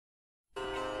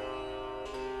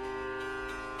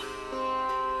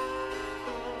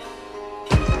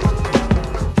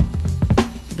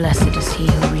Blessed is he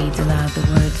who reads aloud the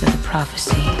words of the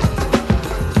prophecy,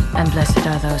 and blessed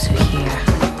are those who hear,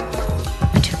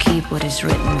 and who keep what is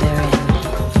written therein,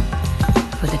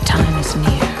 for the time is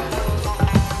near.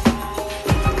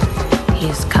 He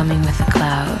is coming with the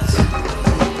clouds,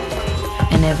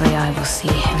 and every eye will see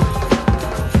him,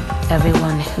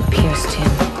 everyone who pierced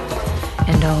him,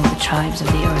 and all the tribes of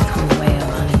the earth will wail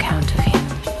on account of him.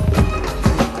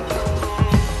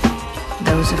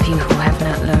 Those of you who have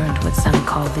not learned what some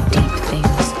call the deep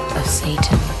things of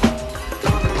Satan,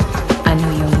 I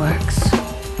know your works,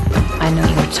 I know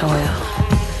your toil,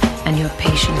 and your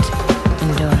patient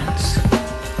endurance,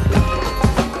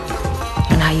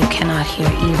 and how you cannot hear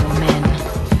evil men,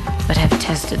 but have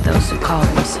tested those who call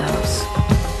themselves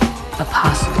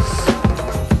apostles,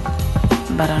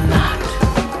 but are not,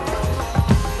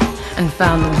 and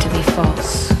found them to be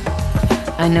false.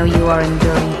 I know you are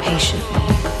enduring patiently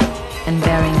and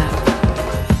bearing up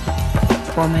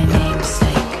for my name's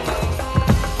sake,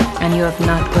 and you have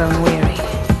not grown weary.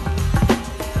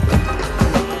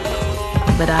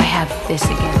 But I have this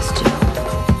against you,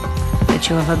 that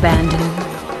you have abandoned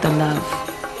the love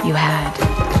you had.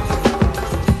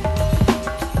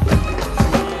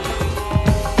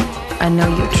 I know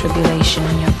your tribulation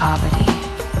and your poverty,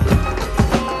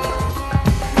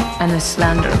 and the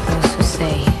slander of those who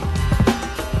say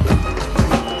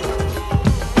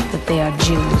that they are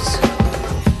Jews,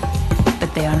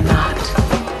 but they are not.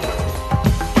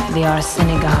 They are a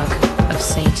synagogue of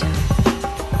Satan.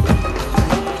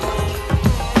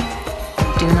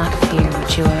 Do not fear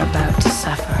what you are about to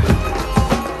suffer.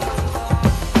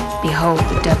 Behold,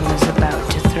 the devil is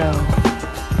about to throw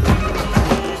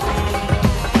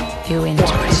you into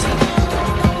prison,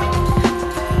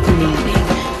 leaving,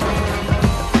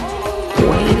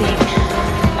 waiting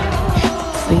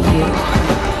for you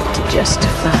to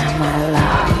justify my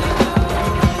love,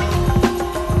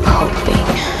 hoping,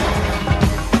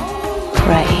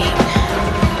 praying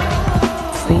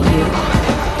for you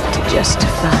to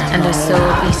justify my love. And I saw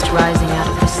a beast rising out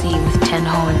of the sea with 10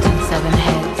 horns and 7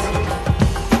 heads,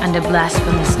 and a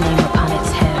blasphemous name upon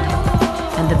its head.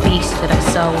 And the beast that I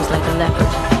saw was like a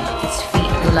leopard, its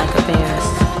feet were like a bear's,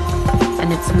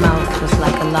 and its mouth was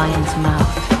like a lion's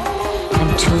mouth, and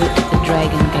to it the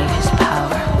dragon gave his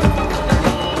power,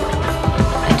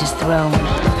 and his throne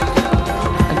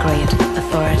a great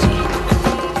authority.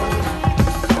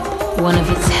 One of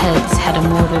its heads had a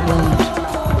mortal wound,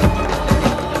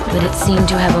 but it seemed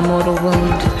to have a mortal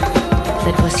wound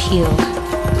that was healed,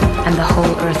 and the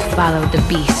whole earth followed the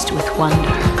beast with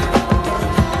wonder.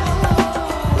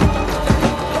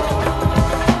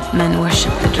 Men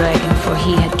worshipped the dragon, for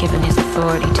he had given his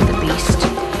authority to the beast,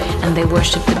 and they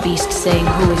worshipped the beast, saying,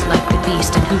 "Who is like the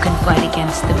beast, and who can fight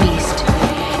against the beast?"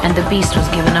 And the beast was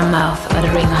given a mouth,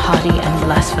 uttering haughty and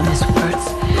blasphemous words,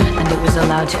 and it was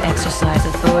allowed to exercise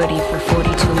authority for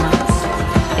 42 months.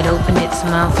 It opened its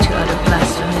mouth to utter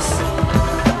blasphemous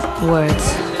words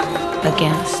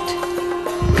against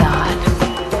God.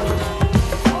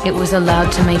 It was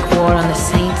allowed to make war on the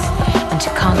saints and to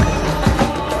conquer them.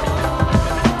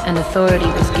 And authority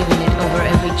was given it over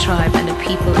every tribe and a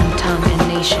people and tongue and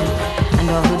nation, and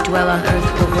all who dwell on earth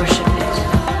will worship it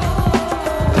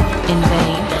in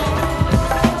vain.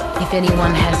 If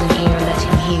anyone has an ear, let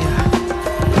him hear.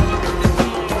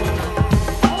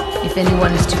 If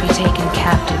anyone is to be taken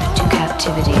captive, to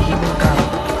captivity he will go.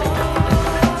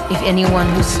 If anyone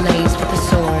who slays with the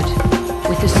sword,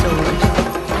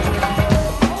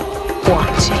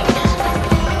 wanting,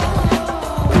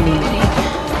 needing,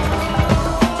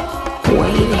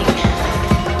 waiting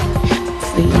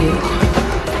for you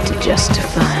to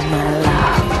justify my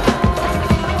love,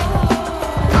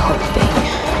 hoping.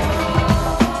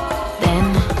 Then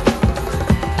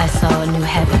I saw a new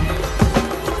heaven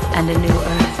and a new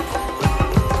earth,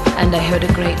 and I heard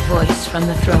a great voice from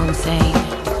the throne saying,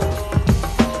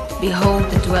 "Behold,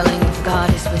 the dwelling of God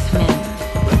is with men.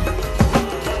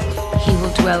 He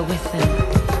will dwell with them,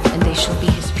 and they shall be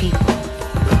his people.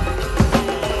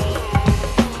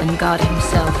 And God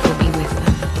himself will be with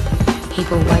them. He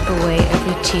will wipe away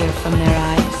every tear from their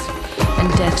eyes, and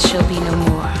death shall be no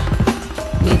more.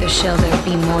 Neither shall there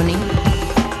be mourning,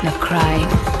 nor crying,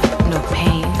 nor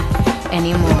pain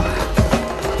anymore.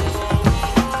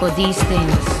 For these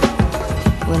things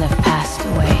will have passed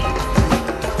away.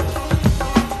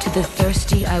 To the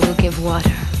thirsty I will give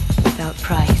water without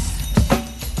price,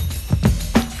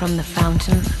 from the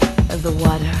fountain of the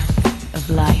water of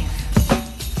life.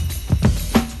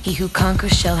 He who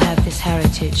conquers shall have this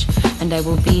heritage, and I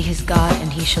will be his God,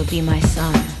 and he shall be my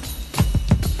son.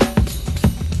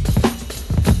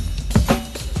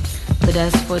 But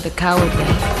as for the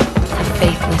cowardly, the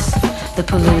faithless, the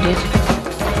polluted.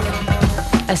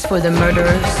 As for the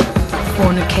murderers,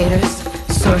 fornicators,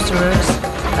 sorcerers,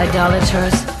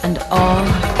 idolaters, and all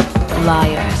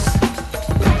liars,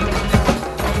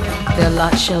 their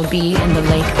lot shall be in the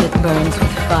lake that burns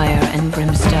with fire and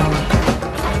brimstone.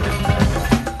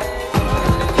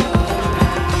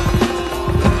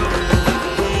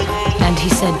 And he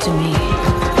said to me,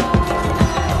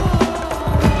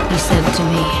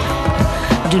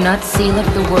 do not seal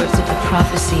up the words of the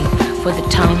prophecy, for the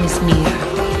time is near.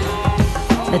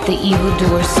 Let the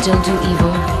evildoers still do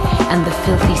evil, and the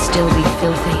filthy still be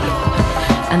filthy,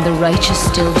 and the righteous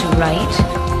still do right,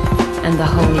 and the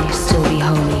holy still be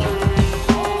holy.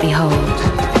 Behold,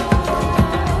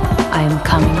 I am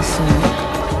coming soon.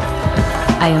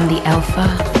 I am the Alpha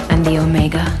and the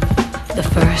Omega, the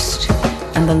first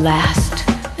and the last,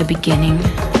 the beginning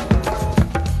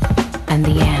and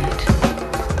the end.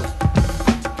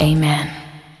 Amen.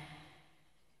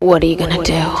 What are you gonna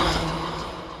do?